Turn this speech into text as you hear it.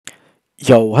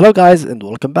Yo, hello guys, and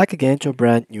welcome back again to a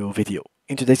brand new video.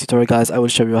 In today's tutorial guys, I will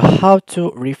show you how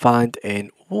to refine in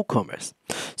WooCommerce.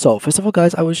 So first of all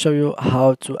guys, I will show you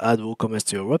how to add WooCommerce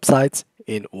to your website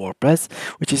in WordPress,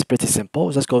 which is pretty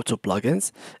simple. Just go to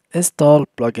plugins, install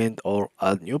plugin or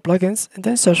add new plugins, and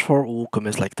then search for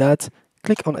WooCommerce like that.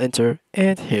 Click on enter,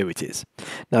 and here it is.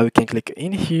 Now we can click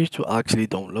in here to actually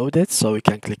download it. So we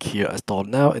can click here install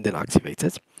now and then activate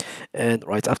it. And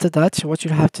right after that, what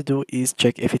you have to do is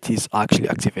check if it is actually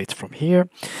activated from here.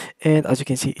 And as you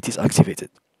can see, it is activated.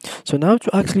 So now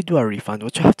to actually do a refund,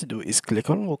 what you have to do is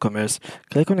click on WooCommerce,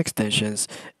 click on extensions,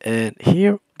 and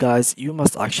here guys, you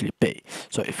must actually pay.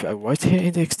 So if I write here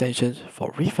in the extensions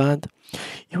for refund,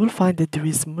 you will find that there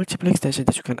is multiple extensions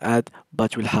that you can add,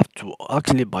 but you'll have to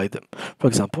actually buy them. For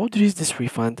example, there is this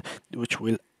refund which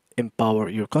will empower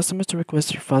your customers to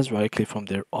request refunds directly from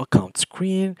their account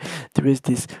screen. There is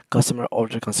this customer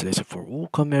order cancellation for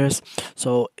WooCommerce.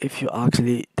 So if you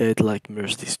actually did like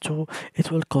merge these two, it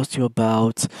will cost you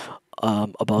about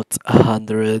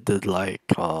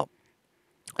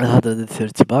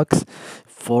 130 bucks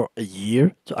for a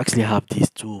year to actually have these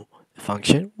two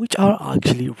function, which are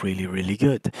actually really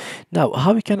good. Now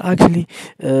how you can actually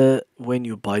when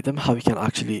you buy them, how you can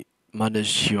actually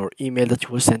manage your email that you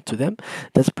will send to them.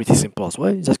 That's pretty simple as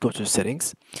well. You just go to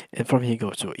settings, and from here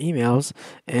go to emails,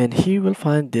 and here you will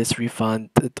find this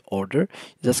refunded order.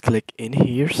 Just click in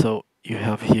here, so you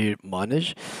have here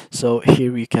manage. So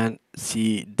here you can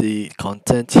see the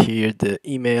content here, the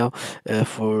email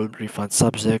for refund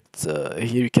subject.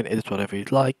 Here you can edit whatever you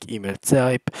like, email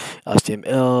type,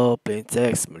 HTML, plain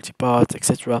text, multi-part,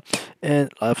 etc.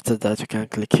 And after that you can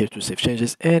click here to save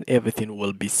changes, and everything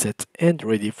will be set and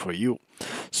ready for you.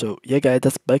 So yeah guys,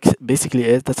 that's basically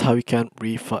it. That's how you can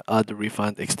add the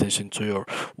refund extension to your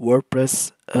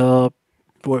WordPress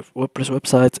WordPress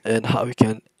website, and how you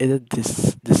can edit the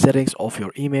settings of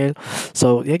your email.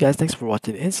 So yeah guys, thanks for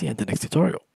watching, and see you in the next tutorial.